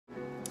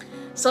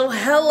So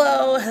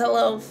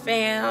hello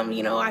fam.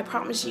 I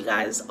promised you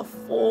guys a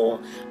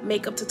full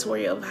makeup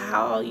tutorial of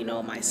how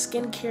my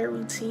skincare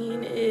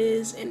routine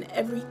is and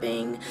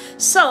everything.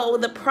 So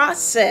the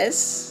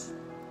process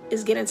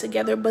is getting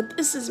together, but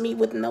this is me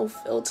with no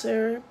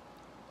filter.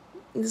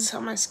 This is how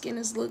my skin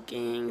is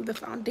looking, the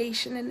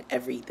foundation and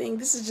everything.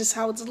 This is just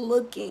how it's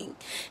looking.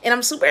 And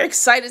I'm super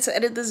excited to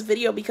edit this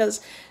video because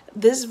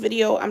this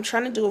video, I'm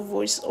trying to do a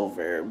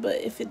voiceover, but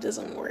if it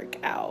doesn't work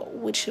out,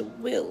 which it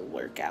will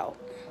work out,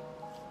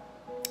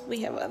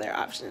 we have other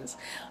options.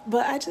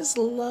 But I just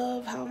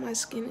love how my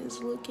skin is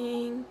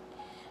looking.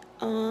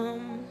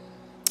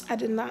 I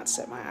did not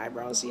set my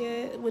eyebrows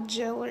yet with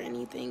gel or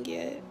anything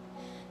yet.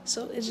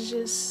 So it's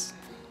just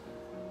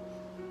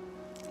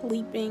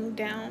leaping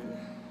down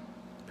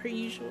per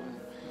usual.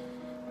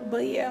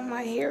 But yeah,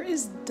 my hair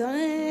is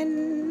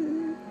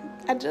done.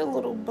 I did a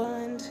little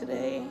bun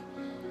today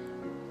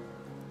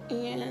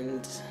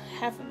and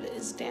half of it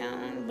is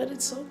down, but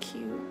it's so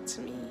cute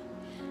to me.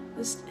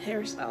 This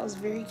hairstyle is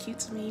very cute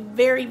to me.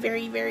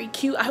 Very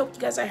cute. I hope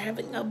you guys are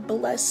having a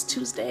blessed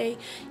Tuesday.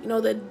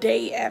 The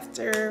day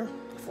after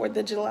 4th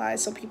of July.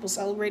 Some people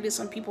celebrate it,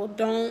 some people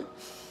don't.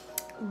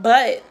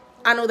 But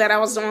I know that I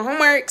was doing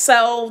homework,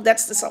 so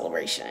that's the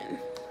celebration.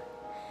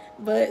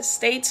 But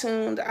stay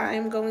tuned.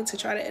 I'm going to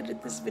try to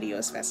edit this video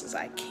as fast as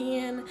I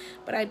can,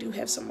 but I do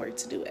have some work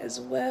to do as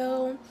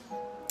well.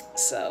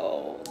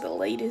 So the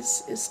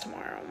latest is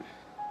tomorrow.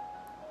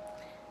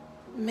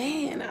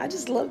 Man, I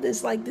just love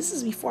this. Like, this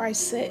is before I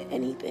set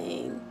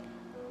anything.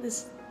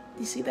 This,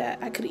 you see that?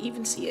 I could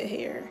even see a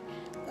hair.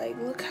 Like,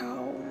 look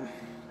how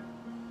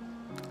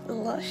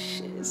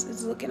luscious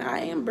it's looking.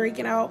 I am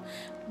breaking out,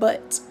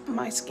 but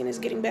my skin is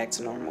getting back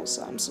to normal,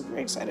 so I'm super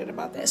excited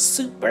about that.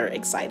 Super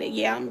excited.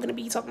 Yeah, I'm gonna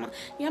be talking about,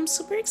 yeah, I'm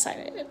super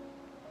excited.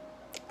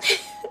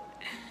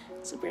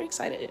 Super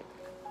excited.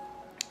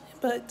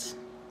 But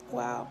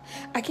wow,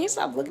 I can't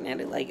stop looking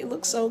at it. Like, it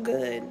looks so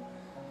good.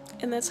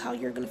 And that's how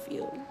you're gonna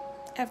feel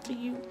after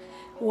you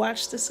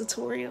watch this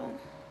tutorial.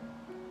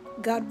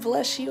 God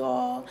bless you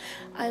all.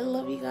 I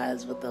love you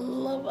guys with the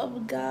love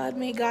of God.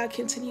 May God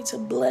continue to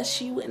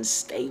bless you and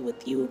stay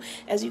with you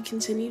as you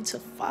continue to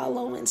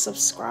follow and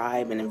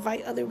subscribe and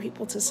invite other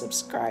people to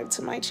subscribe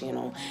to my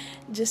channel.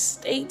 Just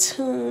stay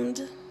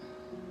tuned.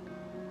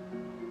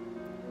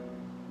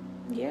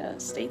 Yeah,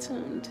 stay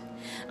tuned.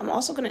 I'm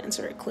also going to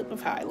insert a clip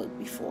of how I looked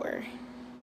before.